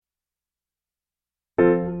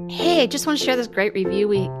Hey, I just want to share this great review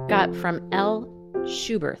we got from L.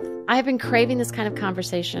 Schuberth. I have been craving this kind of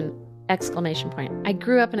conversation! Exclamation point. I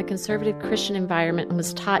grew up in a conservative Christian environment and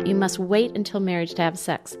was taught you must wait until marriage to have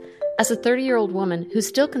sex. As a 30-year-old woman who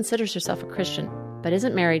still considers herself a Christian, but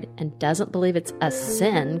isn't married and doesn't believe it's a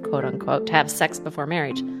sin, quote unquote, to have sex before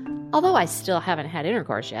marriage, although I still haven't had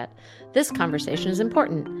intercourse yet, this conversation is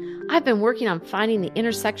important. I've been working on finding the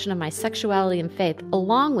intersection of my sexuality and faith,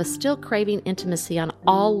 along with still craving intimacy on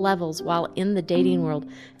all levels while in the dating world,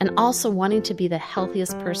 and also wanting to be the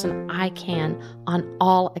healthiest person I can on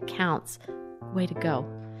all accounts. Way to go.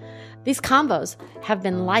 These combos have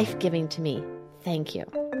been life-giving to me. Thank you.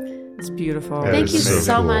 It's beautiful. Thank you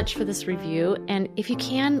so much for this review. And if you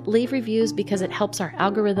can, leave reviews because it helps our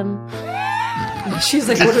algorithm. She's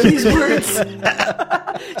like, what are these words?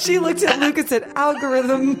 She looked at Luke and said,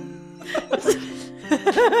 algorithm.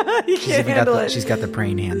 You can't handle it. She's got the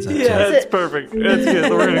praying hands up. Yeah, that's perfect. That's good.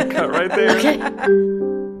 So we're going to cut right there. Okay.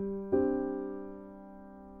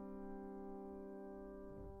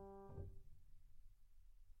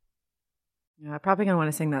 Yeah, I'm probably going to want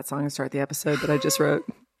to sing that song and start the episode that I just wrote.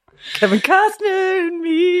 Kevin Costner and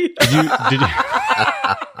me.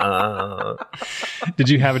 Did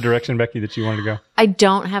you have a direction, Becky, that you wanted to go? I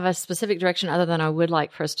don't have a specific direction other than I would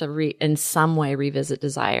like for us to in some way revisit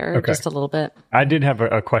Desire just a little bit. I did have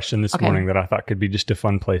a question this morning that I thought could be just a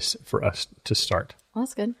fun place for us to start. Well,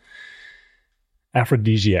 that's good.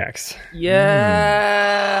 Aphrodisiacs.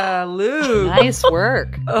 Yeah, Luke. Nice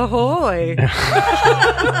work. Ahoy.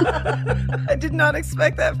 I did not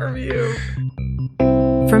expect that from you.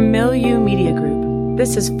 From Milieu Media Group,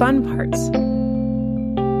 this is Fun Parts,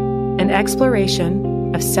 an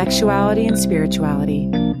exploration of sexuality and spirituality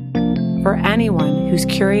for anyone who's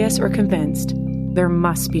curious or convinced there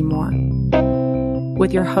must be more.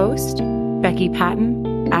 With your host, Becky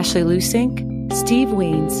Patton, Ashley Lusink, Steve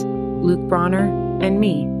Weens, Luke Bronner, and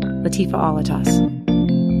me, Latifa Alatas.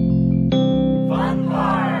 Fun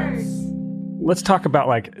Parts! Let's talk about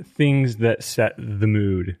like things that set the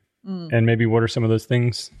mood. And maybe what are some of those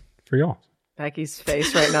things for y'all? Becky's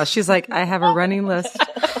face right now. She's like, I have a running list.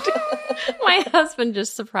 My husband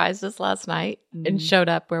just surprised us last night and showed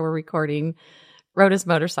up where we're recording, rode his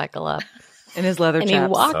motorcycle up. In his leather chaps. And he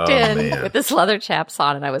walked in with his leather chaps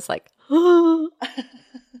on, and I was like, oh.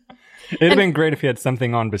 It'd have been great if he had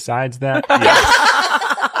something on besides that.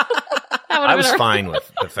 I was fine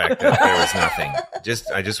with the fact that there was nothing.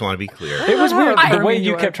 I just want to be clear. It was weird the way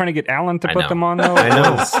you kept trying to get Alan to put them on, though. I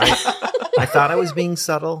know. I thought I was being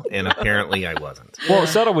subtle, and apparently I wasn't. Well,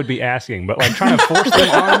 subtle would be asking, but like trying to force them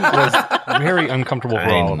on was very uncomfortable for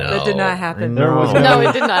all of us. That did not happen. No,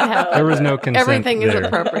 it did not happen. There was no consent. Everything is there.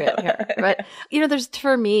 appropriate here. But,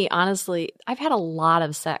 for me, honestly, I've had a lot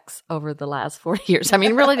of sex over the last 4 years. I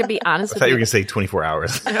mean, really, to be honest I thought you were going to say 24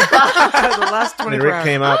 hours. The last 24 and Rick hours.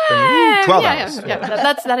 came up and 12 hours. Yeah.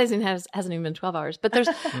 That hasn't even been 12 hours. But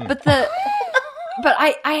But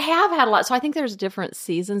I have had a lot. So I think there's different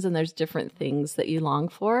seasons and there's different things that you long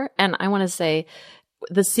for. And I want to say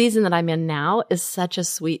the season that I'm in now is such a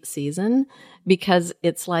sweet season because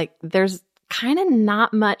it's like there's kind of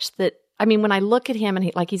not much that, I mean, when I look at him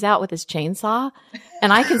and he's out with his chainsaw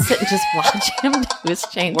and I can sit and just watch him do his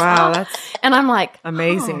chainsaw. Wow, that's and I'm like,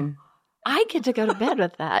 amazing. Oh, I get to go to bed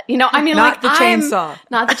with that. I mean, not the chainsaw.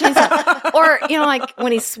 Not the chainsaw. Or, like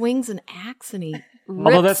when he swings an axe and he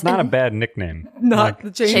although that's not a bad nickname. Not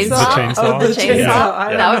the chainsaw. The chainsaw. Oh, the chainsaw.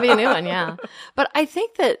 Yeah. That would be a new one, yeah. But I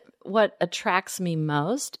think that what attracts me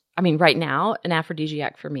most, I mean, right now, an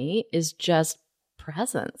aphrodisiac for me is just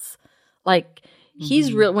presence. Like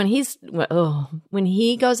he's real when he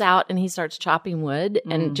goes out and he starts chopping wood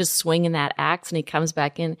and just swinging that axe and he comes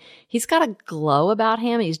back in, he's got a glow about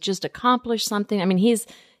him. He's just accomplished something. I mean,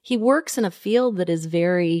 he works in a field that is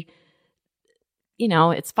very,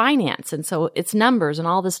 it's finance. And so it's numbers and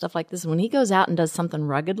all this stuff like this. And when he goes out and does something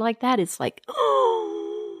rugged like that, it's like,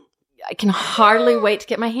 oh, I can hardly wait to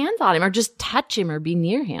get my hands on him or just touch him or be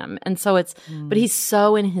near him. And so but he's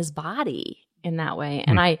so in his body in that way.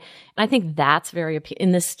 And I think that's very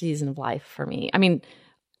in this season of life for me. I mean,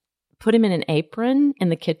 put him in an apron in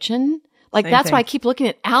the kitchen. Like Same that's thing. why I keep looking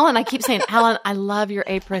at Alan. I keep saying, Alan, I love your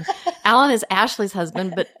apron. Alan is Ashley's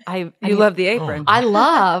husband, but I love the apron. I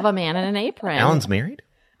love a man in an apron. Alan's married?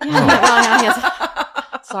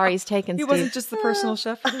 Sorry, he's taken. He Steve. wasn't just the personal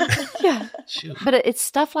chef for this. Yeah. Shoot. But it's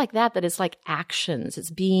stuff like that is like actions. It's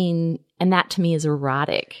being, and that to me is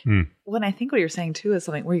erotic. Well, and I think what you're saying too is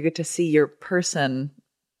something where you get to see your person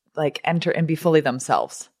like enter and be fully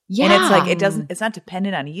themselves. Yeah. And it's like, it's not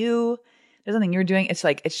dependent on you. there's nothing you're doing. It's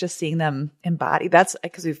like, it's just seeing them embody. That's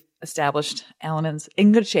because we've established Alan is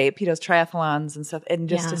in good shape. He does triathlons and stuff. And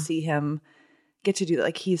just to see him get to do that,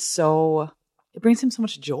 like it brings him so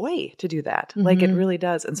much joy to do that. Like it really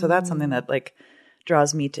does. And so that's something that like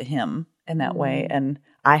draws me to him in that way. And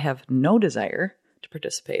I have no desire to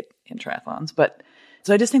participate in triathlons. But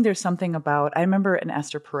so I just think there's something about, I remember an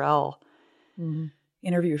Esther Perel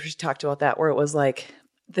interview, she talked about that, where it was like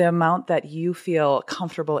the amount that you feel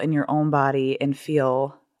comfortable in your own body and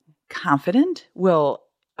feel confident will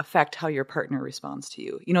affect how your partner responds to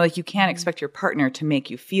you. You know, like you can't expect your partner to make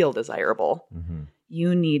you feel desirable.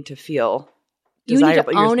 You need to feel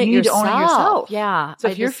desirable. You need to own it yourself. Yeah. So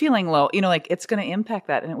if you're feeling low, you know, like it's going to impact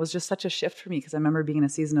that. And it was just such a shift for me because I remember being in a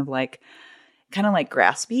season of like, kind of like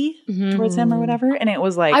graspy towards him or whatever. And it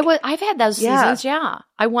was like, I've had those seasons. Yeah.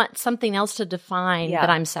 I want something else to define that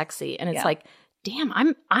I'm sexy. And it's like, damn,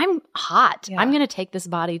 I'm hot. I'm going to take this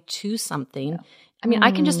body to something. I mean,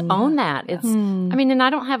 I can just own that. It's, I mean, and I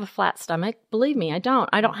don't have a flat stomach. Believe me, I don't.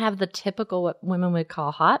 I don't have the typical what women would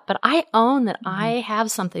call hot, but I own that I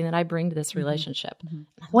have something that I bring to this relationship.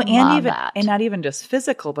 Well, and not even just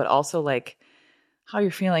physical, but also like how you're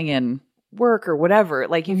feeling in work or whatever.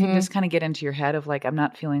 Like you can just kind of get into your head of like, I'm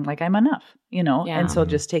not feeling like I'm enough, you know? Yeah. And so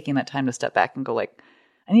just taking that time to step back and go like,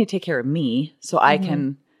 I need to take care of me so I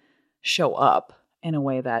can show up in a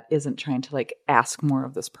way that isn't trying to like ask more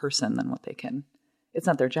of this person than what they can. It's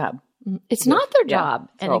not their job. It's not their job.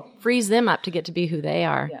 And it frees them up to get to be who they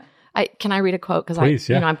are. Yeah. Can I read a quote? Because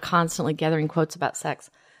you know, I'm constantly gathering quotes about sex.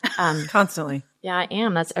 Constantly. Yeah, I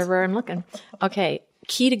am. That's everywhere I'm looking. Okay.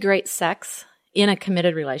 Key to great sex in a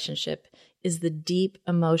committed relationship is the deep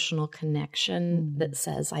emotional connection that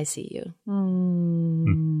says, I see you.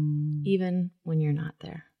 Even when you're not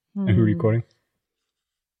there. And who are you quoting?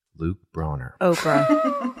 Luke Bronner.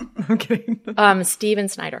 Oprah. I'm kidding. Steven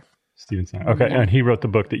Snyder. Steven Snyder. Okay, and he wrote the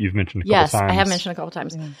book that you've mentioned a couple times. Yes, I have mentioned a couple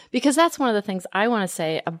times. Because that's one of the things I want to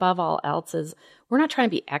say above all else is we're not trying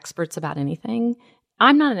to be experts about anything.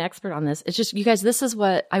 I'm not an expert on this. It's just, you guys, this is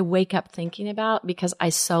what I wake up thinking about because I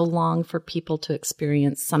so long for people to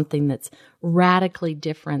experience something that's radically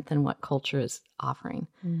different than what culture is offering.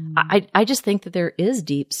 I just think that there is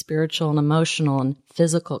deep spiritual and emotional and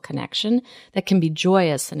physical connection that can be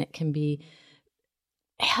joyous and it can be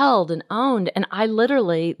held and owned. And I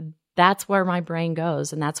literally, that's where my brain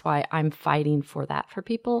goes. And that's why I'm fighting for that for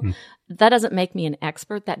people. That doesn't make me an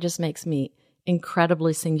expert. That just makes me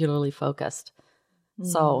incredibly singularly focused.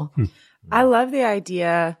 So I love the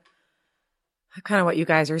idea of kind of what you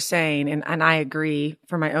guys are saying. And I agree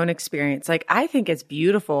from my own experience. Like, I think it's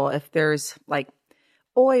beautiful if there's like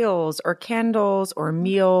oils or candles or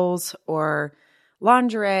meals or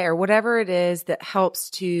lingerie or whatever it is that helps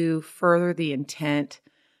to further the intent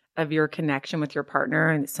of your connection with your partner.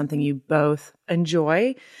 And it's something you both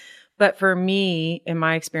enjoy. But for me, in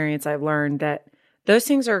my experience, I've learned that those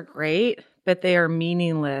things are great, but they are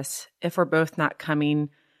meaningless if we're both not coming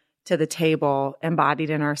to the table embodied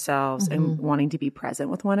in ourselves and wanting to be present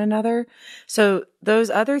with one another. So those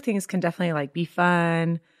other things can definitely like be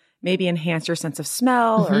fun, maybe enhance your sense of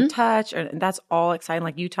smell or touch. And that's all exciting.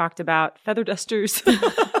 Like you talked about feather dusters and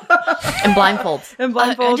blindfolds. And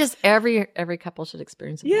blindfolds. Just every couple should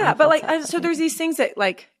experience it. Yeah. But like, so there's these things that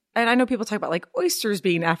like, and I know people talk about like oysters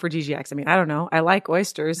being aphrodisiacs. I mean, I don't know. I like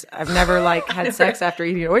oysters. I've never like had sex after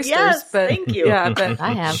eating oysters. Yes, but thank you. Yeah, but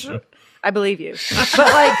I have. I believe you.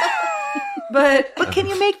 But can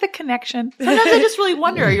you make the connection? Sometimes I just really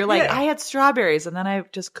wonder. You're like, I had strawberries and then I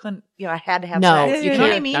just couldn't, you know, I had to have No, sex. you know what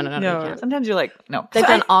I can't. mean? No, you can't. Sometimes you're like, no. They've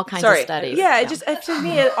done all kinds of studies. yeah, it just to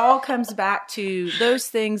me it all comes back to those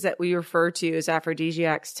things that we refer to as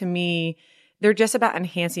aphrodisiacs. To me, they're just about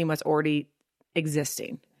enhancing what's already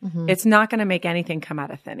existing. It's not going to make anything come out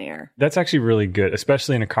of thin air. That's actually really good,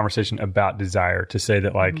 especially in a conversation about desire, to say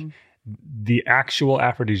that like the actual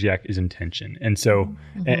aphrodisiac is intention. And so,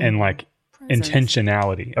 and like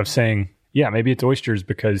intentionality of saying, yeah, maybe it's oysters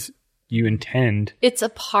because you intend. It's a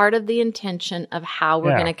part of the intention of how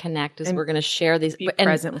we're going to connect is we're going to share these. Be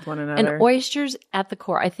present with one another. And oysters at the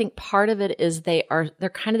core, I think part of it is they're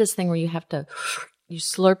kind of this thing where you have to, you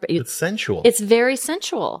slurp. It's sensual. It's very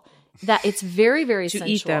sensual. That it's very, very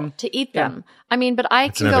sensual to eat them. I mean, but I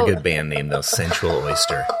It's can another go. good band name, though. Sensual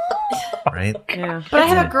Oyster. Right? Yeah. But I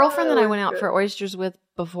had a girlfriend that I went out for oysters with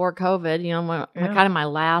before COVID. You know, kind of my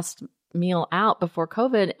last meal out before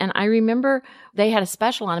COVID, and I remember they had a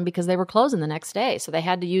special on them because they were closing the next day, so they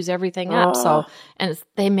had to use everything up. So, and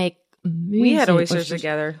they make. We had oysters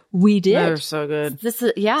together. We did. They were so good. This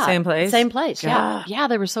is Same place? Same place. Yeah. Yeah,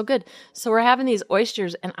 they were so good. So we're having these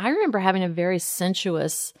oysters, and I remember having a very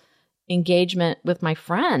sensuous engagement with my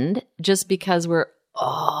friend just because we're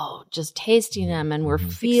just tasting them and we're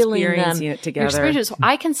feeling experiencing them it together. So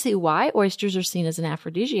I can see why oysters are seen as an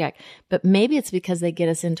aphrodisiac, but maybe it's because they get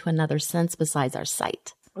us into another sense besides our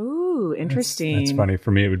sight. Ooh, interesting. That's funny. For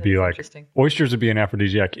me, it would be like oysters would be an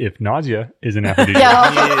aphrodisiac if nausea is an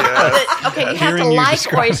aphrodisiac. Okay, you have to Hearing you like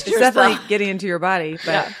describe- oysters. It's definitely though. getting into your body.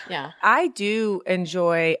 But Yeah. I do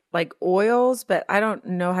enjoy like oils, but I don't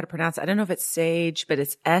know how to pronounce it. I don't know if it's sage, but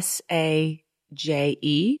it's SAJE.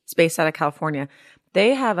 It's based out of California.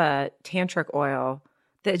 They have a tantric oil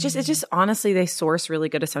that it just honestly, they source really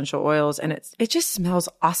good essential oils and it just smells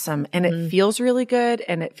awesome and it feels really good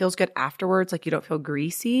and it feels good afterwards. Like you don't feel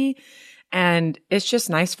greasy and it's just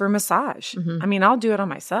nice for massage. I mean, I'll do it on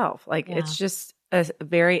myself. Like it's just a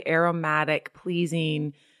very aromatic,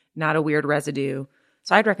 pleasing, not a weird residue.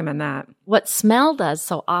 So I'd recommend that. What smell does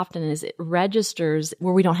so often is it registers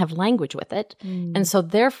where we don't have language with it. And so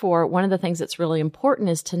therefore, one of the things that's really important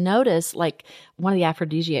is to notice, like one of the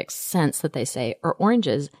aphrodisiac scents that they say are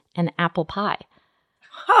oranges and apple pie.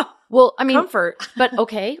 Well, I mean, Comfort. but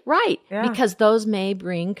okay, right. Yeah. Because those may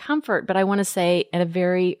bring comfort. But I want to say at a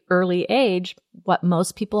very early age, what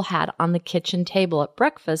most people had on the kitchen table at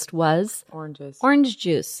breakfast was Oranges. orange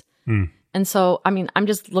juice. And so, I mean, I'm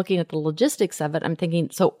just looking at the logistics of it. I'm thinking,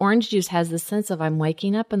 so orange juice has this sense of I'm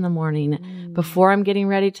waking up in the morning before I'm getting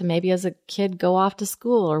ready to maybe as a kid go off to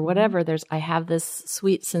school or whatever. I have this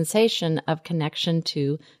sweet sensation of connection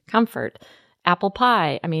to comfort. Apple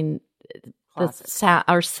pie. I mean,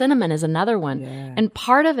 our cinnamon is another one. Yeah. And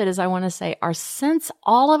part of it is I want to say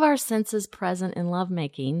all of our senses present in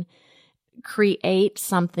lovemaking create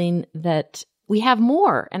something that we have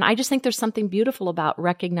more. And I just think there's something beautiful about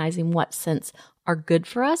recognizing what scents are good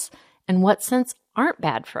for us and what scents aren't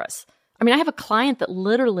bad for us. I mean, I have a client that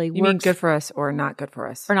literally You works mean good for us or not good for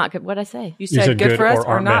us? or not good. What'd I say? You said good for us or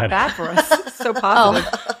aren't not bad. bad for us. So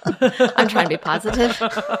positive. I'm trying to be positive.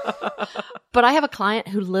 But I have a client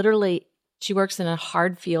who literally, she works in a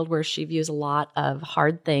hard field where she views a lot of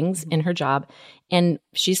hard things in her job. And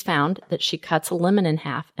she's found that she cuts a lemon in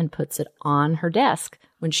half and puts it on her desk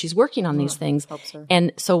when she's working on these things. Helps her.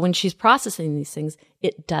 And so when she's processing these things,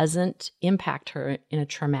 it doesn't impact her in a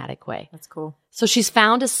traumatic way. That's cool. So she's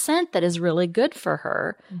found a scent that is really good for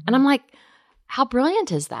her. And I'm like, how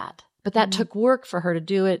brilliant is that? But that took work for her to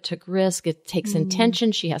do it, took risk. It takes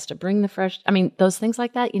intention. She has to bring the fresh, I mean, those things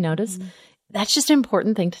like that, you notice. That's just an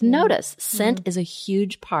important thing to notice. Scent is a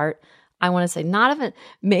huge part. I want to say not of it,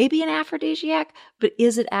 maybe an aphrodisiac, but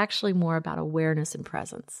is it actually more about awareness and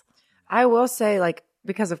presence? I will say, like,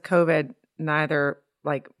 because of COVID, neither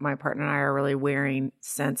like my partner and I are really wearing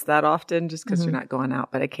scents that often just because we're not going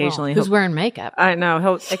out. But occasionally, Who's wearing makeup? I know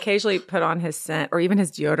he'll occasionally put on his scent, or even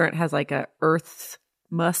his deodorant has like a earth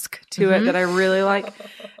musk to it that I really like.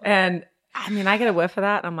 And I mean, I get a whiff of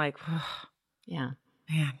that, and I'm like, oh, Yeah.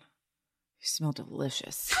 man, you smell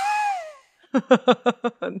delicious.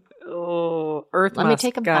 Oh, earth Let musk. me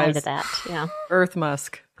take a guys. bite of that. Yeah. Earth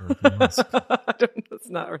musk. That's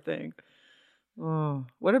not our thing. Oh,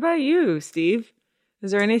 what about you, Steve?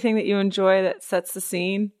 Is there anything that you enjoy that sets the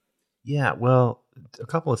scene? Yeah, well, a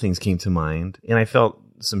couple of things came to mind, and I felt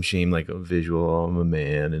some shame, like a visual. I'm a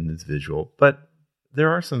man, and it's visual, but there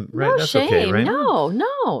are some. Right, No that's shame. okay, right?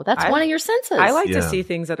 No. That's one of your senses. I like to Yeah. see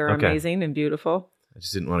things that are Okay. amazing and beautiful. I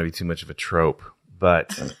just didn't want to be too much of a trope, but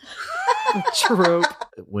Trope.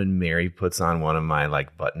 when Mary puts on one of my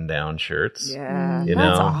like button-down shirts, Yeah. You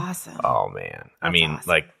That's know? awesome. oh man, I That's mean, awesome.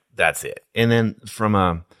 like that's it. And then from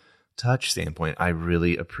a touch standpoint, I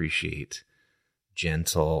really appreciate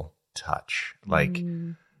gentle touch. Like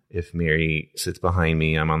if Mary sits behind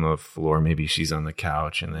me, I'm on the floor, maybe she's on the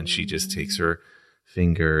couch, and then she just takes her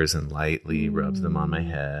fingers and lightly rubs them on my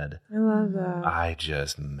head. I love that. I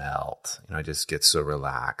just melt. I just get so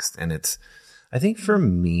relaxed. And I think for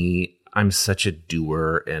me, I'm such a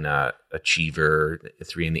doer and a achiever,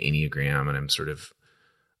 3 in the Enneagram, and I'm sort of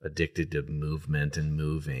addicted to movement and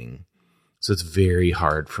moving. So it's very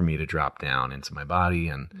hard for me to drop down into my body.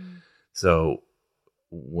 And so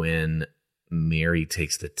when Mary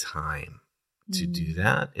takes the time to do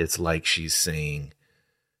that, it's like she's saying,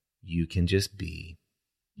 you can just be.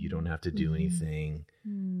 You don't have to do anything.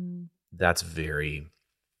 That's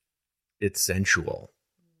it's sensual,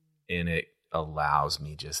 and it allows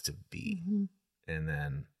me just to be. And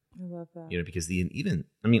then, I love that. because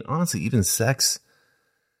honestly, even sex,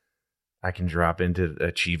 I can drop into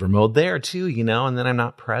achiever mode there too, and then I'm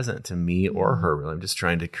not present to me or her. Really. I'm just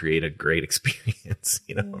trying to create a great experience,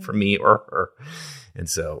 for me or her. And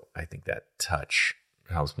so I think that touch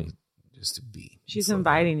helps me just to be. She's So,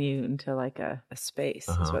 inviting you into like a space, is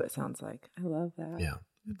Uh-huh. what it sounds like. I love that. Yeah.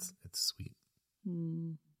 It's sweet.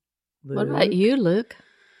 What about you, Luke?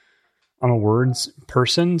 I'm a words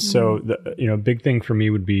person. So the big thing for me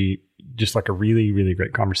would be just like a really, really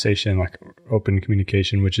great conversation, like open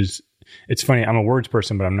communication, which is, it's funny. I'm a words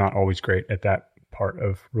person, but I'm not always great at that part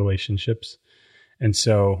of relationships. And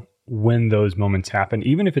so when those moments happen,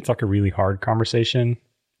 even if it's like a really hard conversation,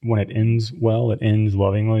 when it ends well, it ends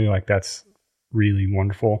lovingly, like that's really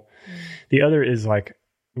wonderful. The other is like,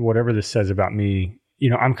 whatever this says about me,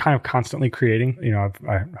 I'm kind of constantly creating.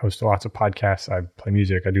 I host lots of podcasts, I play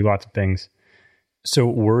music, I do lots of things. So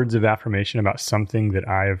words of affirmation about something that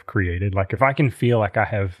I have created, like if I can feel like I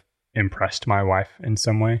have impressed my wife in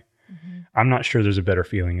some way, I'm not sure there's a better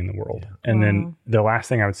feeling in the world. Yeah. And then the last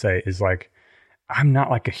thing I would say is like, I'm not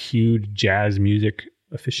like a huge jazz music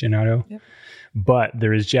aficionado, but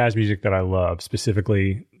there is jazz music that I love,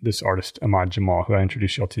 specifically this artist, Ahmad Jamal, who I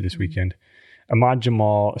introduced y'all to this weekend. Ahmad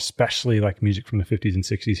Jamal, especially like music from the 50s and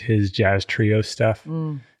 60s, his jazz trio stuff.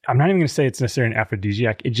 I'm not even going to say it's necessarily an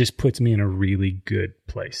aphrodisiac. It just puts me in a really good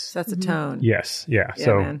place. Sets a tone. Yes. Yeah.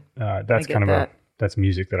 So that's kind of that's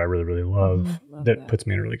music that I really, really love, that puts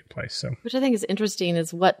me in a really good place. So, which I think is interesting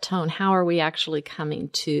is what tone, how are we actually coming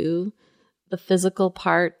to the physical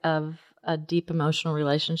part of a deep emotional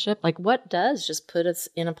relationship? Like what does just put us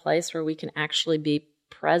in a place where we can actually be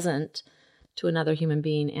present to another human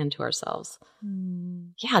being and to ourselves?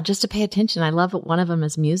 Yeah, just to pay attention. I love it. One of them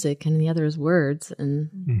is music and the other is words.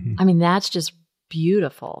 And I mean, that's just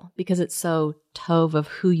beautiful because it's so tove of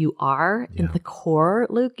who you are. Yeah. And the core,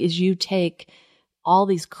 Luke, is you take all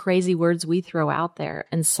these crazy words we throw out there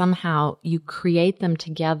and somehow you create them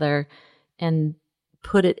together and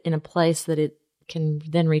put it in a place that it can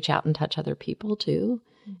then reach out and touch other people too.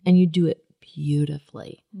 And you do it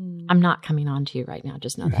beautifully. I'm not coming on to you right now.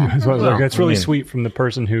 Just know that. That's really sweet from the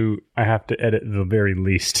person who I have to edit the very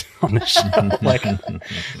least on the show.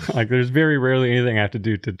 like there's very rarely anything I have to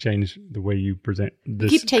do to change the way you present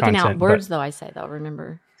this. Keep taking content, out words though, I say though,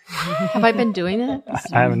 remember. Have I been doing it?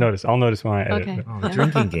 I haven't noticed. I'll notice when I edit. Okay. The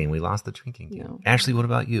drinking game. We lost the drinking game. No. Ashley, what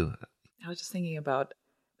about you? I was just thinking about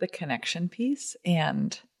the connection piece,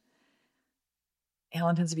 and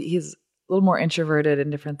Alan tends to be, he's a little more introverted in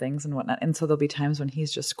different things and whatnot. And so there'll be times when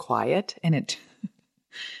he's just quiet and it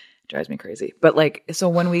drives me crazy. But like, so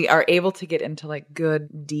when we are able to get into like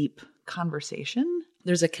good, deep conversation,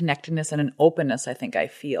 there's a connectedness and an openness I think I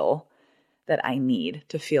feel that I need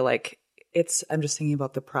to feel like I'm just thinking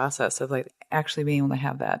about the process of like actually being able to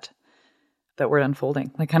have that word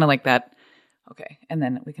unfolding, like kind of like that. Okay. And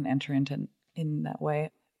then we can enter into in that way.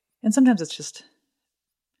 And sometimes it's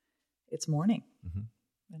morning.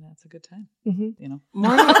 And that's a good time, Morning,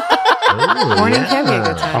 morning can be a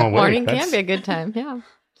good time. Morning can be a good time, yeah.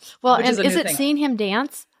 Well, and is it seeing him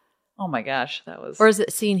dance? Oh my gosh, that was... Or is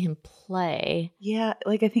it seeing him play? Yeah,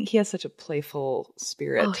 like I think he has such a playful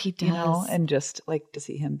spirit. Oh, he does. And just like to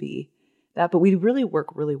see him be that. But we really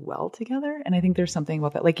work really well together. And I think there's something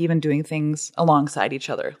about that, like even doing things alongside each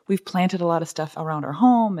other. We've planted a lot of stuff around our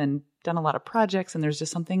home and done a lot of projects. And there's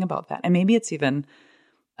just something about that. And maybe it's even...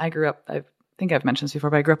 I think I've mentioned this before,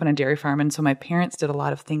 but I grew up on a dairy farm. And so my parents did a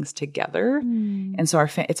lot of things together. And so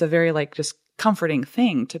it's a very like just comforting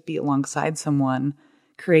thing to be alongside someone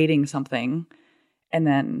creating something and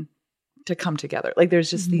then to come together. Like there's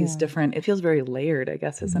just these different, it feels very layered, I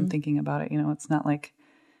guess, as I'm thinking about it. It's not like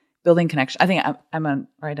building connection. I think I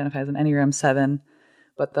identify as an Enneagram 7,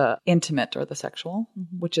 but the intimate or the sexual,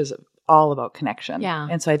 which is all about connection. Yeah.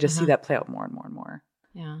 And so I just see that play out more and more and more.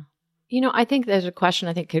 Yeah. I think there's a question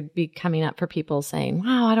I think could be coming up for people saying,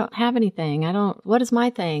 wow, I don't have anything. What is my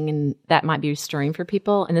thing? And that might be stirring for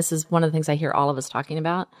people. And this is one of the things I hear all of us talking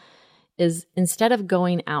about is instead of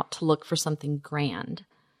going out to look for something grand,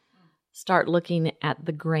 start looking at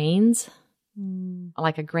the grains,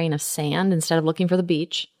 like a grain of sand. Instead of looking for the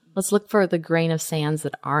beach, let's look for the grain of sands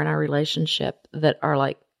that are in our relationship that are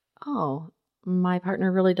like, oh, my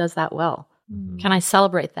partner really does that well. Can I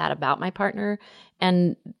celebrate that about my partner?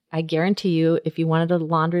 And I guarantee you, if you wanted a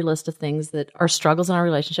laundry list of things that are struggles in our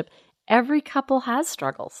relationship, every couple has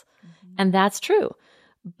struggles. And that's true.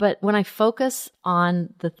 But when I focus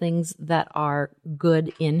on the things that are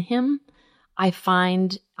good in him, I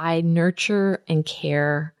find I nurture and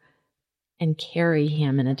care and carry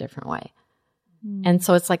him in a different way. And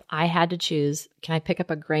so it's like I had to choose, can I pick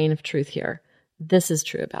up a grain of truth here? This is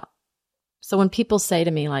true about. So when people say to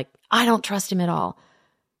me like, I don't trust him at all,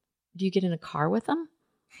 do you get in a car with him?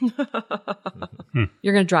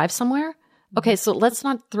 You're going to drive somewhere? Okay, so let's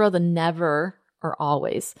not throw the never or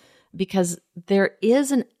always, because there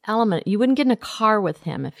is an element. You wouldn't get in a car with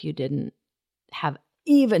him if you didn't have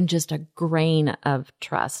even just a grain of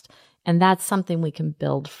trust And that's something we can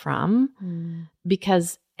build from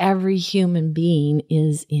because every human being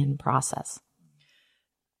is in process.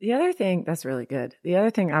 The other thing that's really good. The other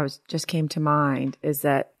thing just came to mind is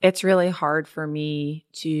that it's really hard for me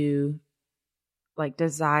to like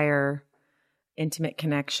desire intimate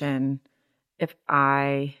connection if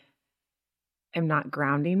I am not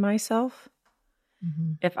grounding myself.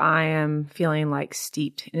 If I am feeling like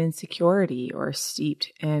steeped in insecurity or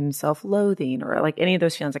steeped in self-loathing or like any of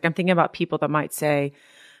those feelings. Like I'm thinking about people that might say,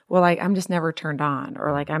 well, like I'm just never turned on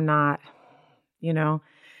or like I'm not,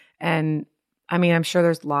 and I mean, I'm sure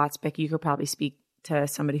there's lots, Becky, you could probably speak to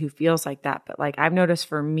somebody who feels like that. But like I've noticed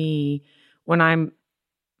for me, when I'm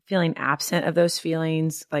feeling absent of those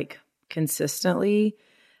feelings like consistently,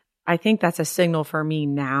 I think that's a signal for me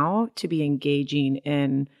now to be engaging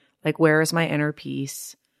in like, where is my inner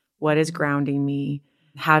peace? What is grounding me?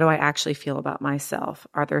 How do I actually feel about myself?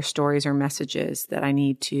 Are there stories or messages that I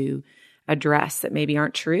need to address that maybe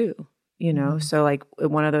aren't true? So like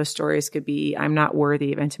one of those stories could be, I'm not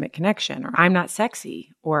worthy of intimate connection, or I'm not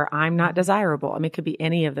sexy, or I'm not desirable. I mean, it could be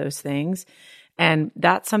any of those things. And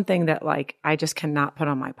that's something that like, I just cannot put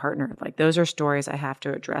on my partner. Like those are stories I have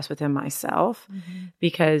to address within myself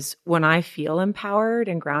because when I feel empowered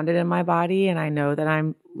and grounded in my body and I know that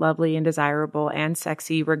I'm lovely and desirable and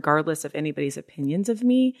sexy, regardless of anybody's opinions of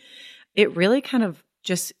me, it really kind of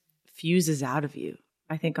just fuses out of you,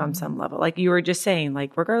 I think on some level. Like you were just saying,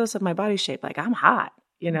 like, regardless of my body shape, like I'm hot.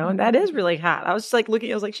 And that is really hot. I was just like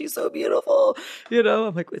looking, I was like, she's so beautiful.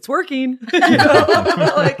 I'm like, it's working.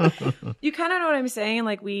 Like, you kind of know what I'm saying?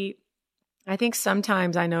 Like I think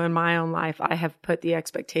sometimes I know in my own life, I have put the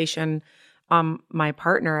expectation on my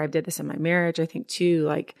partner. I did this in my marriage, I think too,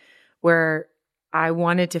 like where I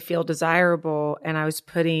wanted to feel desirable and I was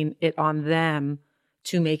putting it on them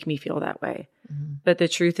to make me feel that way. But the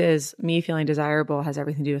truth is me feeling desirable has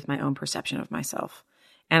everything to do with my own perception of myself.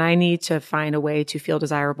 And I need to find a way to feel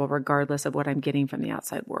desirable regardless of what I'm getting from the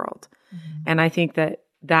outside world. And I think that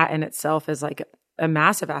in itself is like a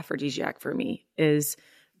massive aphrodisiac for me, is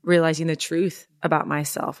realizing the truth about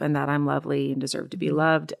myself and that I'm lovely and deserve to be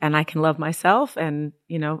loved. And I can love myself and,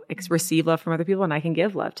 receive love from other people, and I can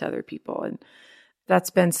give love to other people. And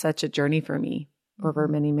that's been such a journey for me over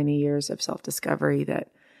many, many years of self-discovery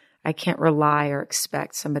that I can't rely or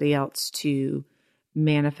expect somebody else to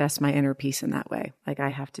manifest my inner peace in that way. Like I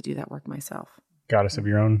have to do that work myself. Goddess of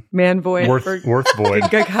your own man void, worth void.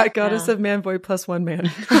 Goddess of man void plus one man.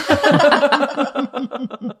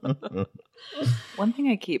 One thing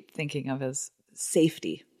I keep thinking of is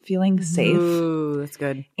safety, feeling safe. Ooh, that's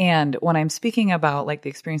good. And when I'm speaking about like the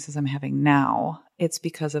experiences I'm having now, it's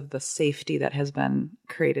because of the safety that has been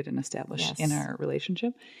created and established in our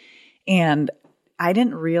relationship. And I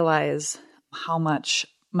didn't realize how much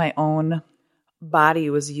my own body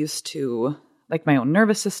was used to, like my own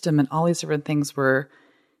nervous system and all these different things were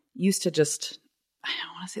used to just, I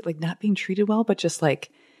don't want to say like not being treated well, but just like,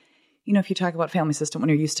 if you talk about family system, when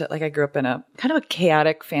you're used to, like I grew up in a kind of a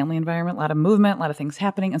chaotic family environment, a lot of movement, a lot of things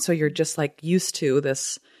happening. And so you're just like used to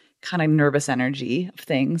this kind of nervous energy of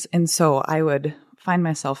things. And so I would find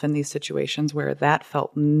myself in these situations where that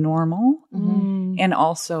felt normal. And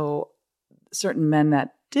also certain men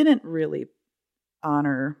that didn't really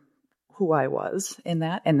honor who I was in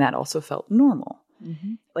that. And that also felt normal.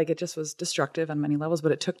 Like it just was destructive on many levels,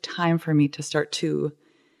 but it took time for me to start to,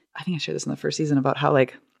 I think I shared this in the first season about how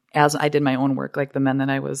like, as I did my own work, like the men that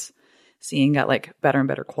I was seeing got like better and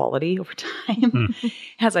better quality over time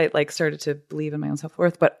as I like started to believe in my own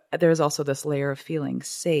self-worth. But there's also this layer of feeling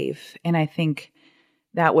safe. And I think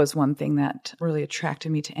that was one thing that really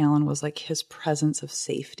attracted me to Alan, was like his presence of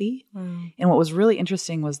safety. And what was really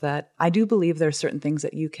interesting was that I do believe there's certain things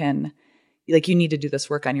that you can, like you need to do this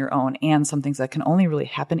work on your own, and some things that can only really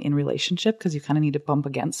happen in relationship because you kind of need to bump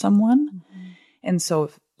against someone. And so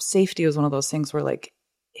safety was one of those things where like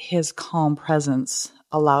his calm presence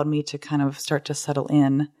allowed me to kind of start to settle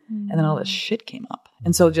in, and then all this shit came up.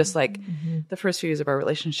 And so just like the first few years of our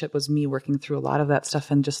relationship was me working through a lot of that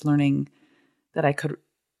stuff and just learning that I could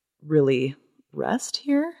really rest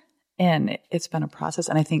here. And it's been a process.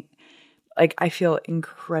 And I think like I feel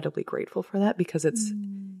incredibly grateful for that because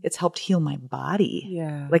it's helped heal my body.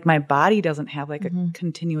 Yeah. Like my body doesn't have like a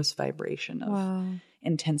continuous vibration of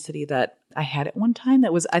intensity that I had at one time.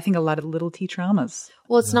 That was, I think, a lot of little T traumas.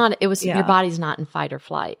 Well, it's not, it was, your body's not in fight or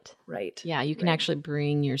flight. Right. Yeah. You can actually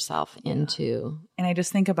bring yourself into. And I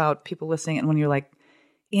just think about people listening, and when you're like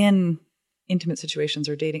in intimate situations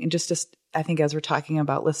or dating, and just I think as we're talking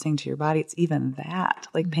about listening to your body, it's even that,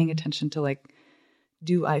 like paying attention to like,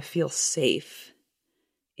 do I feel safe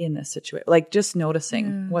in this situation? Like just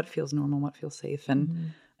noticing what feels normal, what feels safe.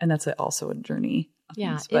 And And that's also a journey.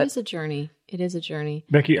 Yeah, it is a journey. It is a journey.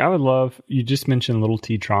 Becky, I would love, you just mentioned little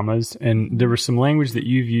T traumas, and there was some language that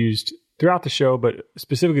you've used throughout the show, but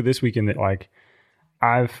specifically this weekend that like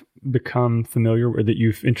I've become familiar with, that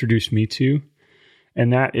you've introduced me to.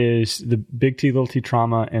 And that is the big T, little t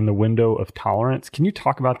trauma and the window of tolerance. Can you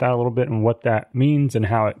talk about that a little bit and what that means and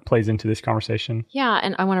how it plays into this conversation? Yeah,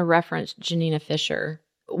 and I want to reference Janina Fisher.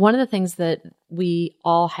 One of the things that we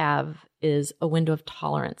all have is a window of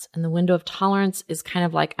tolerance. And the window of tolerance is kind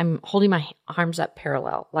of like I'm holding my arms up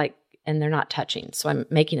parallel, like, and they're not touching. So I'm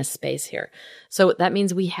making a space here. So that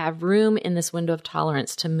means we have room in this window of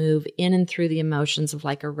tolerance to move in and through the emotions of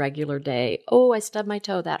like a regular day. Oh, I stubbed my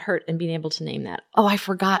toe. That hurt. And being able to name that. Oh, I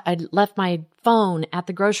forgot. I left my phone at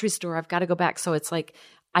the grocery store. I've got to go back. So it's like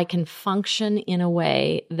I can function in a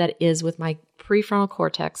way that is with my prefrontal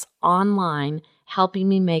cortex online, helping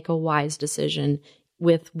me make a wise decision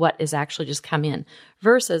with what is actually just come in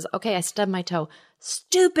versus, okay, I stubbed my toe.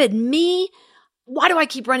 Stupid me. Why do I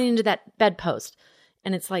keep running into that bedpost?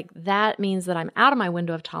 And it's like, that means that I'm out of my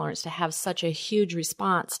window of tolerance to have such a huge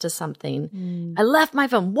response to something. I left my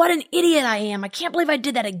phone. What an idiot I am. I can't believe I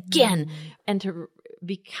did that again. And to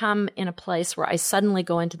become in a place where I suddenly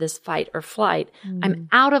go into this fight or flight, I'm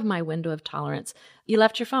out of my window of tolerance. You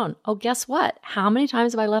left your phone. Oh, guess what? How many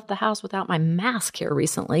times have I left the house without my mask here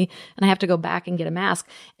recently? And I have to go back and get a mask.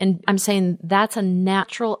 And I'm saying that's a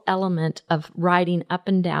natural element of riding up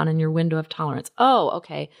and down in your window of tolerance. Oh,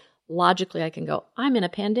 okay. Logically, I can go, I'm in a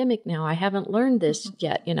pandemic now. I haven't learned this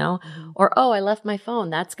yet, you know, or, oh, I left my phone.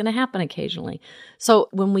 That's going to happen occasionally. So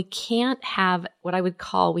when we can't have what I would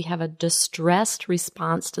call, we have a distressed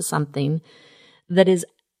response to something that is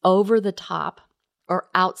over the top or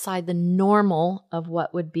outside the normal of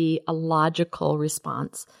what would be a logical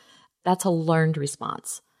response, that's a learned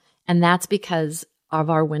response. And that's because of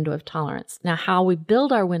our window of tolerance. Now, how we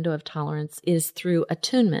build our window of tolerance is through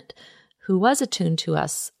attunement. Who was attuned to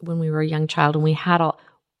us when we were a young child and we had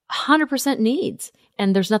 100% needs.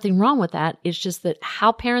 And there's nothing wrong with that. It's just that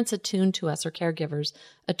how parents attune to us or caregivers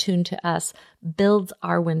attune to us builds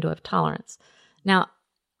our window of tolerance. Now,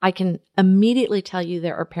 I can immediately tell you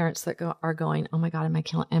there are parents that are going, oh my God,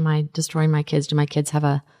 am I destroying my kids? Do my kids have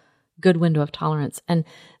a good window of tolerance? And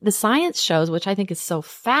the science shows, which I think is so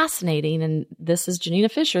fascinating, and this is Janina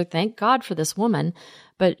Fisher, thank God for this woman,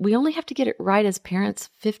 but we only have to get it right as parents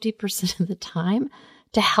 50% of the time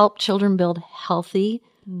to help children build healthy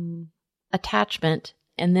attachment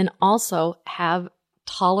and then also have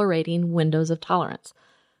tolerating windows of tolerance.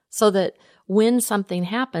 So that when something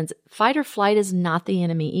happens, fight or flight is not the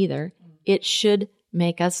enemy either. It should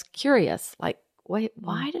make us curious. Like, wait,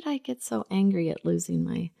 why did I get so angry at losing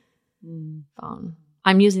my phone?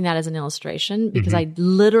 I'm using that as an illustration because I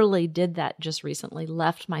literally did that just recently,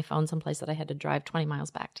 left my phone someplace that I had to drive 20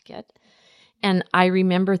 miles back to get. And I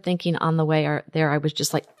remember thinking on the way there, I was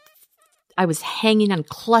just like, I was hanging on,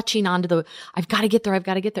 clutching onto I've got to get there.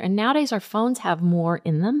 And nowadays our phones have more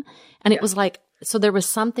in them. And it was like, so there was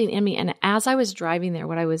something in me. And as I was driving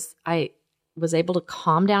there, I was able to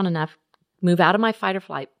calm down enough, move out of my fight or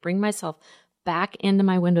flight, bring myself back into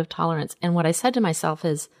my window of tolerance. And what I said to myself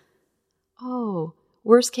is, oh,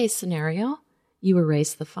 worst case scenario, you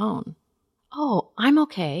erase the phone. Oh, I'm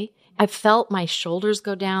okay. I felt my shoulders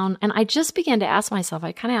go down. And I just began to ask myself,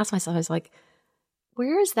 I was like,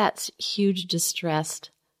 where is that huge distressed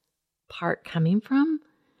part coming from?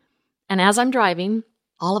 And as I'm driving,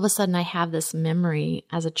 all of a sudden I have this memory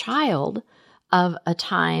as a child of a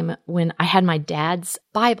time when I had my dad's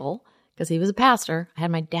Bible, because he was a pastor. I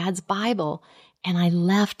had my dad's Bible and I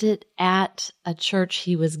left it at a church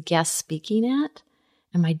he was guest speaking at.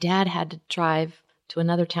 And my dad had to drive to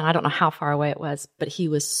another town. I don't know how far away it was, but he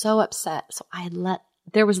was so upset. So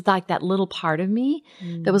there was like that little part of me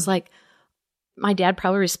that was like, my dad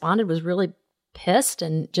probably responded, was really pissed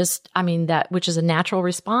and just, which is a natural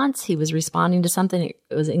response. He was responding to something.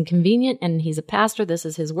 It was inconvenient and he's a pastor. This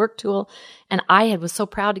is his work tool. And I was so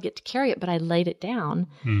proud to get to carry it, but I laid it down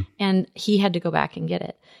and he had to go back and get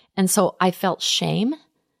it. And so I felt shame.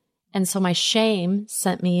 And so my shame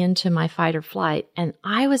sent me into my fight or flight. And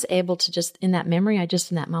I was able to just, in that memory, I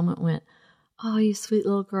just in that moment went, oh, you sweet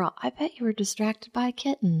little girl, I bet you were distracted by a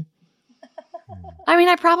kitten.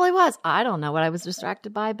 I probably was. I don't know what I was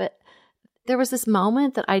distracted by, but there was this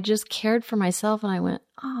moment that I just cared for myself and I went,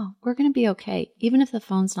 oh, we're going to be okay. Even if the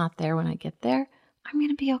phone's not there when I get there, I'm going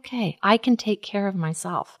to be okay. I can take care of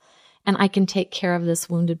myself and I can take care of this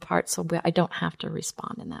wounded part so I don't have to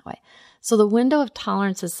respond in that way. So the window of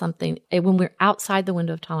tolerance is something, when we're outside the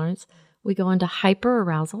window of tolerance, we go into hyper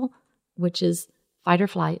arousal, which is fight or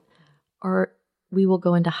flight, or we will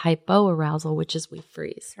go into hypoarousal, which is we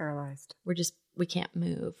freeze. Paralyzed. We can't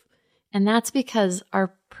move. And that's because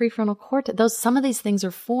our prefrontal cortex, some of these things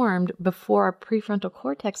are formed before our prefrontal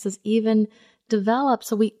cortex is even developed.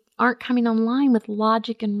 So we aren't coming online with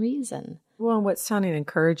logic and reason. Well, and what's sounding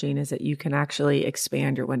encouraging is that you can actually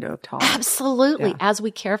expand your window of tolerance. Absolutely. Yeah. As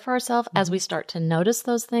we care for ourselves, as we start to notice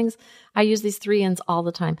those things, I use these 3 N's all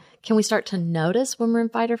the time. Can we start to notice when we're in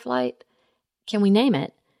fight or flight? Can we name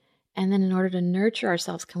it? And then in order to nurture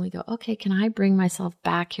ourselves, can we go, okay, can I bring myself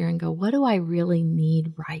back here and go, what do I really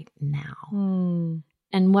need right now?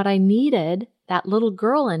 And what I needed, that little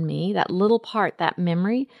girl in me, that little part, that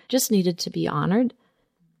memory, just needed to be honored,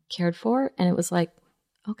 cared for. And it was like,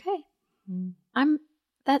 okay, I'm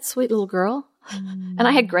that sweet little girl. And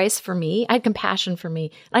I had grace for me. I had compassion for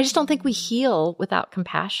me. I just don't think we heal without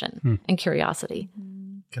compassion and curiosity.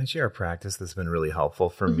 Can I share a practice that's been really helpful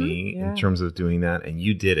for me in terms of doing that? And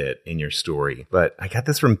you did it in your story. But I got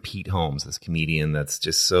this from Pete Holmes, this comedian that's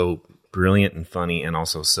just so brilliant and funny and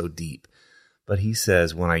also so deep. But he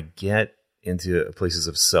says, when I get into places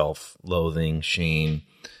of self-loathing, shame,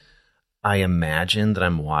 I imagine that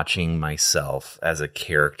I'm watching myself as a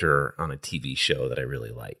character on a TV show that I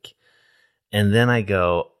really like. And then I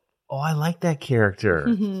go, oh, I like that character.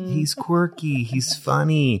 He's quirky. He's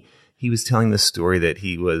funny. He was telling the story that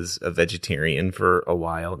he was a vegetarian for a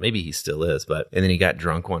while. Maybe he still is, and then he got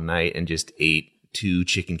drunk one night and just ate 2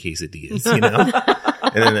 chicken quesadillas,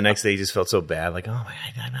 and then the next day he just felt so bad, like, oh,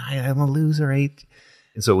 I'm a loser. And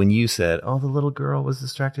so when you said, oh, the little girl was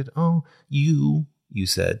distracted. Oh, you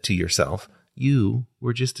said to yourself, you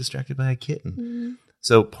were just distracted by a kitten.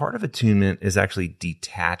 So part of attunement is actually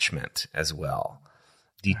detachment as well.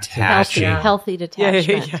 Detaching. Healthy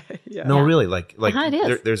detachment. No, really, like it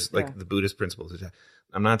is. there's the Buddhist principles.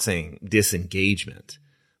 I'm not saying disengagement,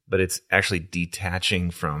 but it's actually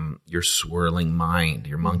detaching from your swirling mind,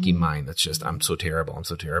 your monkey mind. That's just, I'm so terrible.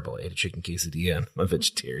 I ate a chicken quesadilla. I'm a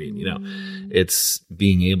vegetarian. It's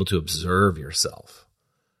being able to observe yourself,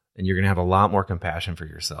 and you're going to have a lot more compassion for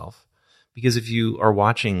yourself. Because if you are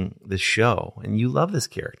watching this show and you love this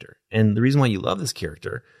character, and the reason why you love this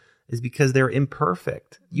character is because they're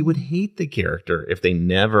imperfect. You would hate the character if they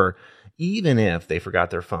never, even if they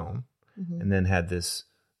forgot their phone and then had this,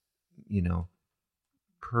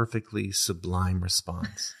 perfectly sublime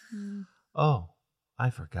response. Oh,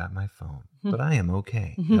 I forgot my phone, but I am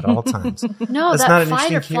okay at all times. No, that's that not an fight or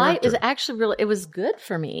interesting flight character. is actually really, it was good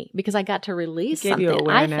for me because I got to release Gave something, you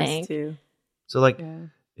I awareness think. too. So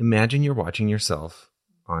imagine you're watching yourself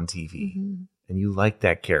on TV and you like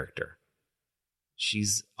that character.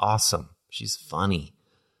 She's awesome. She's funny.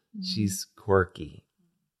 She's quirky.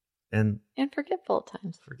 And forgetful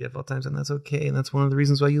at times. And that's okay. And that's one of the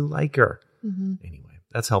reasons why you like her. Anyway,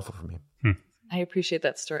 that's helpful for me. I appreciate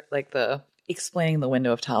that story, like the explaining the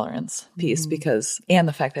window of tolerance piece, and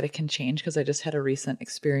the fact that it can change, because I just had a recent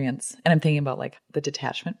experience, and I'm thinking about like the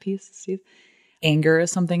detachment piece, Steve. Anger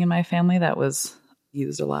is something in my family that was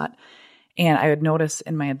used a lot. And I would notice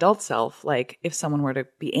in my adult self, like if someone were to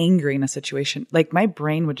be angry in a situation, like my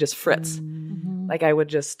brain would just fritz. Like I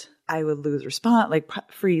would lose response, like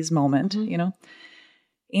freeze moment,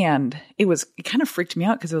 And it kind of freaked me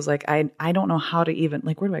out because it was like, I don't know how to even,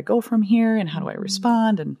 like, where do I go from here and how do I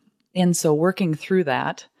respond? And so working through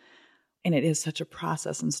that, and it is such a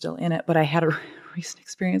process and still in it, but I had a recent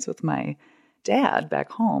experience with my dad back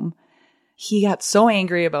home. He got so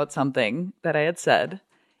angry about something that I had said.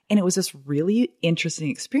 And it was this really interesting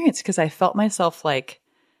experience because I felt myself like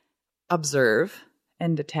observe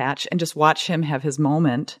and detach and just watch him have his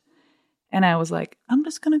moment. And I was like, I'm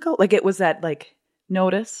just going to go. Like it was that like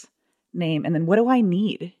notice, name, and then what do I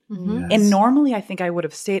need? Yes. And normally I think I would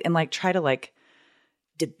have stayed and like try to like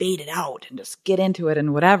debate it out and just get into it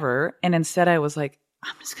and whatever. And instead I was like,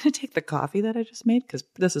 I'm just going to take the coffee that I just made, because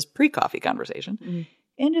this is pre-coffee conversation,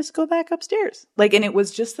 and just go back upstairs. Like, and it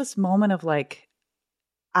was just this moment of like,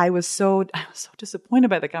 I was so disappointed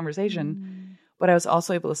by the conversation, but I was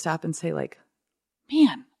also able to stop and say like,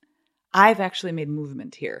 man, I've actually made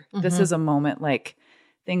movement here. This is a moment, like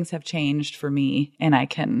things have changed for me, and I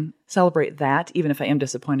can celebrate that even if I am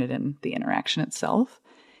disappointed in the interaction itself.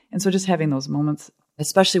 And so just having those moments,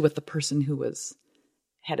 especially with the person who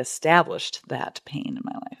had established that pain in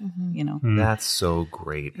my life, That's so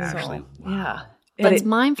great, actually. So, yeah. But it's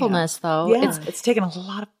mindfulness though. Yeah. It's taken a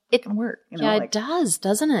lot of work. It does,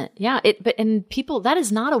 doesn't it? Yeah. And people, that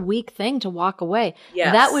is not a weak thing to walk away.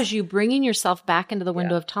 Yes. That was you bringing yourself back into the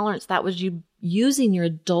window of tolerance. That was you using your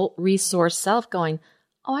adult resource self going,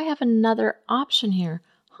 oh, I have another option here.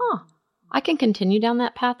 I can continue down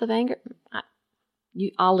that path of anger.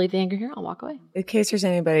 I'll leave the anger here. I'll walk away. In case there's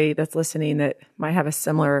anybody that's listening that might have a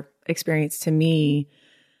similar experience to me,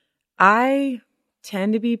 I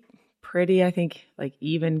tend to be pretty, I think, like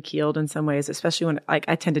even keeled in some ways, especially when like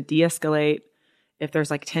I tend to de-escalate if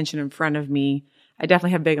there's like tension in front of me. I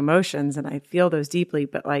definitely have big emotions and I feel those deeply,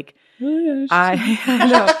 but like I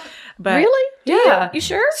know. But really? Yeah. You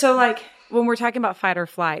sure? So like when we're talking about fight or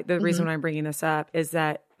flight, the reason why I'm bringing this up is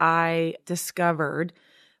that I discovered,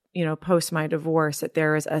 post my divorce, that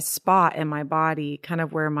there is a spot in my body kind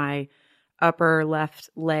of where my upper left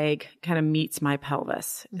leg kind of meets my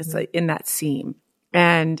pelvis. It's like in that seam.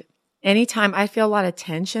 And anytime I feel a lot of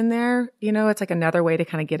tension there, it's like another way to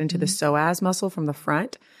kind of get into the psoas muscle from the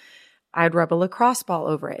front. I'd rub a lacrosse ball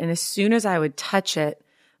over it. And as soon as I would touch it,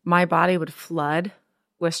 my body would flood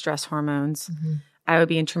with stress hormones. I would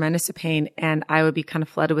be in tremendous pain and I would be kind of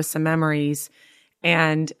flooded with some memories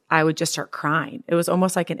and I would just start crying. It was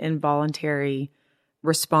almost like an involuntary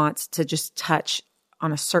response to just touch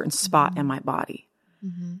on a certain spot in my body.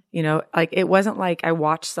 Like it wasn't like I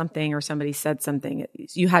watched something or somebody said something.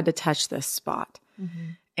 You had to touch this spot.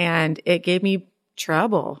 And it gave me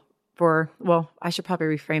trouble I should probably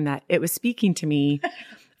reframe that. It was speaking to me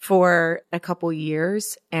for a couple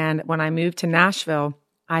years. And when I moved to Nashville,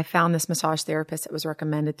 I found this massage therapist that was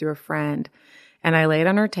recommended through a friend. And I laid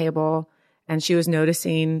on her table and she was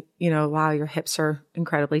noticing, wow, your hips are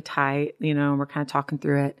incredibly tight, and we're kind of talking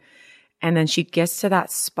through it. And then she gets to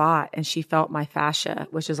that spot and she felt my fascia,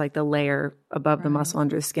 which is like the layer above the muscle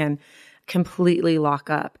under the skin, completely lock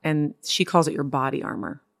up. And she calls it your body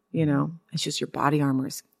armor, it's just your body armor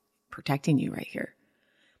is protecting you right here.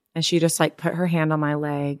 And she just like put her hand on my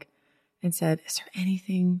leg and said, is there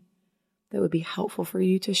anything that would be helpful for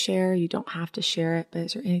you to share? You don't have to share it, but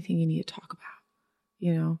is there anything you need to talk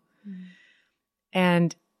about?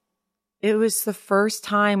 And it was the first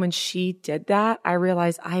time when she did that, I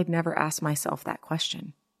realized I had never asked myself that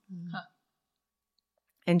question.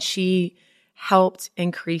 And she helped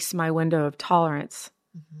increase my window of tolerance.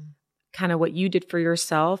 Kind of what you did for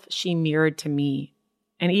yourself, she mirrored to me.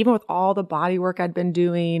 And even with all the body work I'd been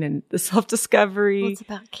doing and the self-discovery. Well, it's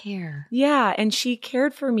about care. Yeah. And she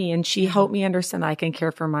cared for me and she helped me understand that I can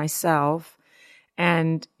care for myself.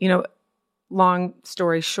 And, long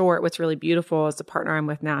story short, what's really beautiful is the partner I'm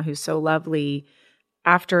with now who's so lovely.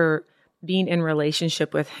 After being in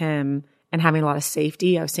relationship with him and having a lot of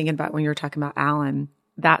safety, I was thinking about when you were talking about Alan,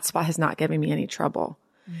 that spot has not given me any trouble.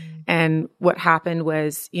 And what happened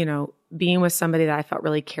was, being with somebody that I felt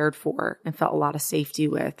really cared for and felt a lot of safety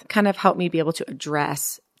with kind of helped me be able to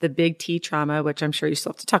address the big T trauma, which I'm sure you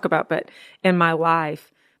still have to talk about, but in my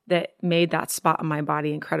life that made that spot in my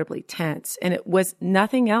body incredibly tense. And it was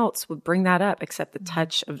nothing else would bring that up except the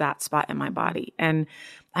touch of that spot in my body. And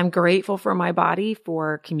I'm grateful for my body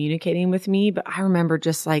for communicating with me, but I remember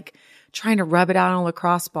just like trying to rub it out on a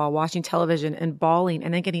lacrosse ball, watching television and bawling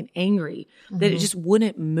and then getting angry that it just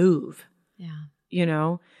wouldn't move.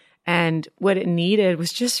 Yeah. And what it needed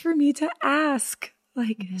was just for me to ask,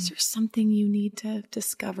 like, is there something you need to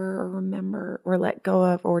discover or remember or let go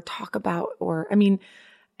of or talk about?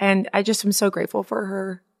 And I just am so grateful for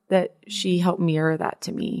her that she helped mirror that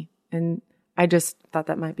to me. And I just thought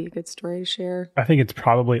that might be a good story to share. I think it's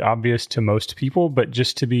probably obvious to most people, but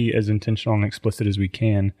just to be as intentional and explicit as we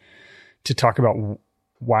can to talk about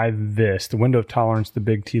why the window of tolerance, the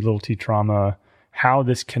big T, little t trauma, how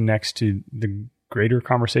this connects to the greater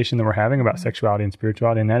conversation that we're having about sexuality and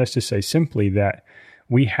spirituality. And that is to say simply that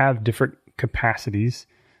we have different capacities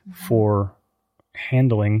for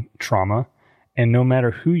handling trauma. And no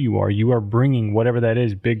matter who you are bringing whatever that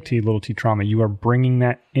is, big T, little t trauma, you are bringing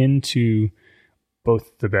that into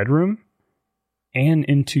both the bedroom and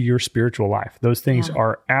into your spiritual life. Those things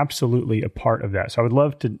are absolutely a part of that. So I would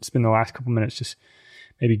love to spend the last couple minutes just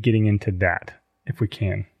maybe getting into that if we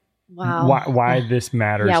can. Wow. Why this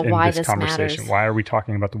matters in this conversation. Matters. Why are we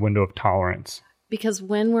talking about the window of tolerance? Because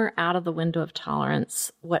when we're out of the window of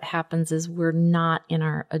tolerance, what happens is we're not in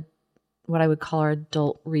our, what I would call our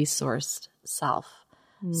adult resourced self.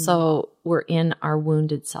 So we're in our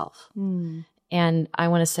wounded self. And I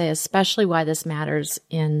want to say especially why this matters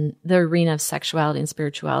in the arena of sexuality and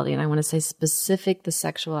spirituality. And I want to say specific the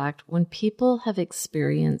sexual act. When people have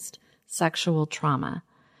experienced sexual trauma,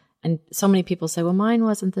 and so many people say, well, mine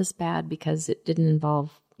wasn't this bad because it didn't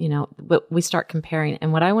involve, but we start comparing.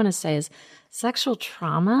 And what I want to say is sexual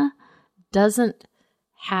trauma doesn't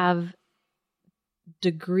have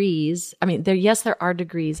degrees. I mean, there are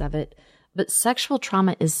degrees of it, but sexual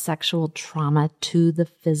trauma is sexual trauma to the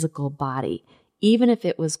physical body. Even if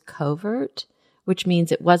it was covert, which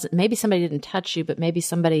means it wasn't, maybe somebody didn't touch you, but maybe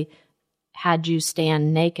somebody had you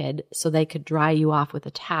stand naked so they could dry you off with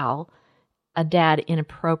a towel, a dad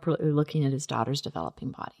inappropriately looking at his daughter's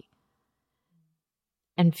developing body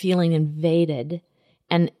and feeling invaded.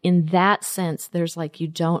 And in that sense, there's like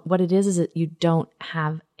what it is that you don't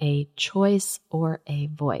have a choice or a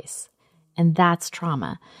voice. And that's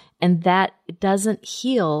trauma. And that doesn't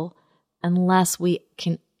heal unless we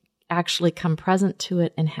can actually come present to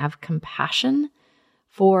it and have compassion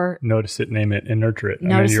for. Notice it, name it, and nurture it.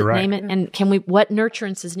 Notice you're it, right. name it. And what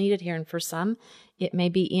nurturance is needed here? And for some, it may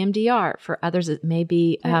be EMDR. For others, it may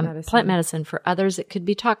be plant medicine. For others, it could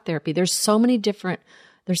be talk therapy. There's so many different.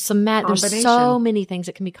 There's so many things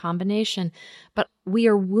that can be combination. But we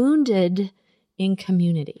are wounded in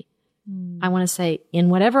community. I want to say, in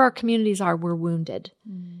whatever our communities are, we're wounded.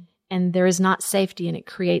 And there is not safety, and it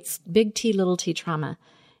creates big T, little t trauma.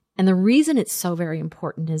 And the reason it's so very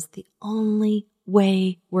important is the only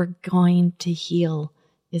way we're going to heal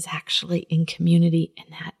is actually in community, and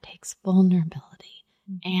that takes vulnerability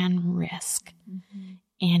and risk.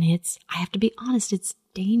 And I have to be honest, it's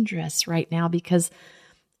dangerous right now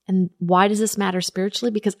and why does this matter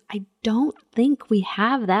spiritually? Because I don't think we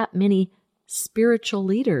have that many spiritual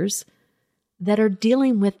leaders that are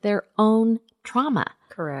dealing with their own trauma.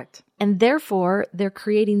 Correct. And therefore, they're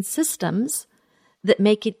creating systems that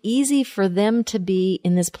make it easy for them to be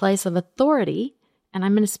in this place of authority. And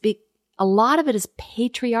I'm going to speak, a lot of it is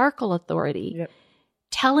patriarchal authority,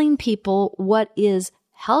 telling people what is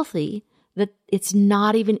healthy, that it's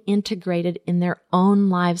not even integrated in their own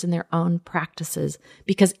lives and their own practices.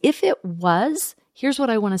 Because if it was, here's what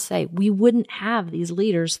I want to say. We wouldn't have these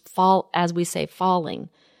leaders falling.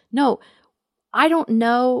 No, I don't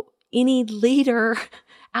know any leader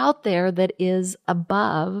out there that is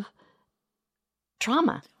above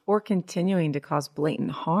trauma. Or continuing to cause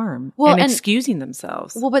blatant harm and excusing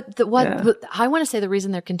themselves. Well, but I want to say the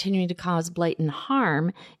reason they're continuing to cause blatant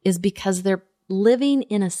harm is because they're living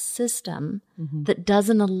in a system that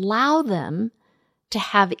doesn't allow them to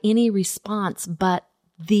have any response but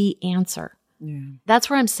the answer. Yeah. That's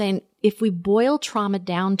where I'm saying, if we boil trauma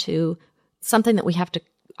down to something that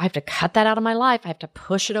I have to cut that out of my life. I have to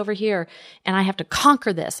push it over here and I have to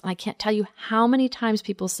conquer this. And I can't tell you how many times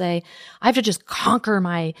people say, I have to just conquer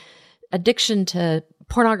my addiction to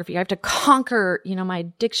pornography. I have to conquer, my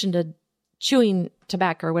addiction to chewing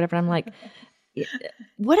tobacco or whatever. I'm like,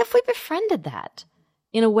 what if we befriended that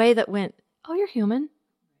in a way that went, oh, you're human.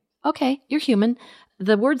 Okay, you're human.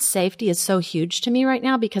 The word safety is so huge to me right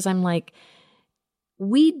now because I'm like,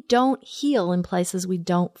 we don't heal in places we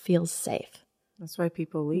don't feel safe. That's why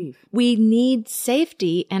people leave. We need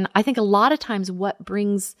safety. And I think a lot of times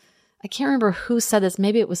I can't remember who said this.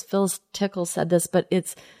 Maybe it was Phyllis Tickle said this, but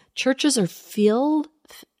it's churches are filled.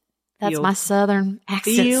 That's my Southern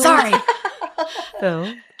accent. Sorry.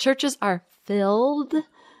 So. Churches are filled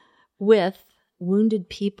with wounded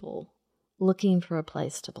people looking for a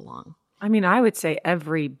place to belong. I mean, I would say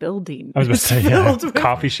every building. I was about to say,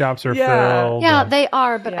 coffee shops are filled. Yeah, they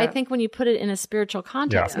are. But I think when you put it in a spiritual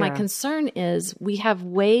context, my concern is we have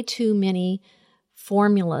way too many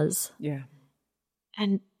formulas. Yeah.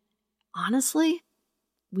 And honestly,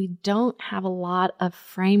 we don't have a lot of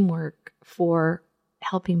framework for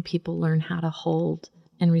helping people learn how to hold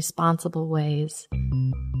in responsible ways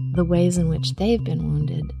the ways in which they've been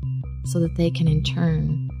wounded so that they can in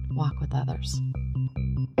turn walk with others.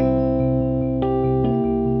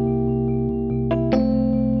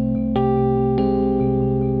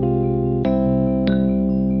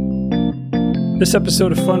 This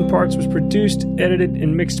episode of Fun Parts was produced, edited,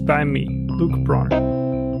 and mixed by me, Luke Bronner.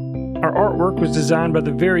 Our artwork was designed by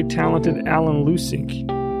the very talented Alan Lusink.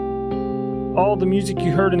 All the music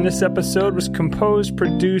you heard in this episode was composed,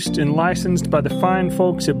 produced, and licensed by the fine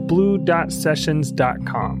folks at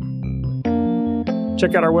blue.sessions.com.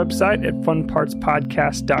 Check out our website at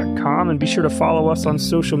funpartspodcast.com and be sure to follow us on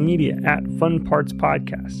social media at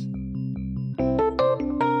funpartspodcast.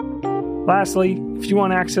 Lastly, if you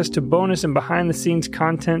want access to bonus and behind-the-scenes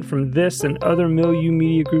content from this and other Milieu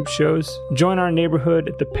Media Group shows, join our neighborhood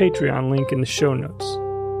at the Patreon link in the show notes.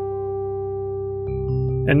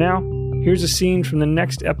 And now, here's a scene from the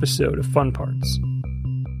next episode of Fun Parts.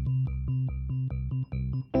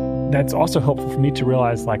 That's also helpful for me to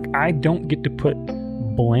realize, I don't get to put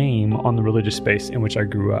blame on the religious space in which I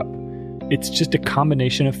grew up. It's just a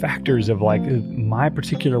combination of factors of my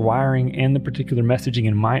particular wiring and the particular messaging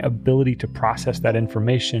and my ability to process that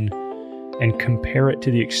information and compare it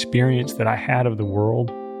to the experience that I had of the world.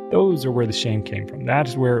 Those are where the shame came from. That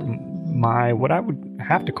is where my, what I would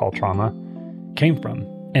have to call trauma, came from.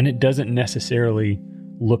 And it doesn't necessarily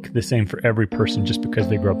look the same for every person just because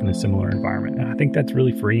they grew up in a similar environment. And I think that's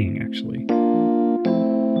really freeing, actually.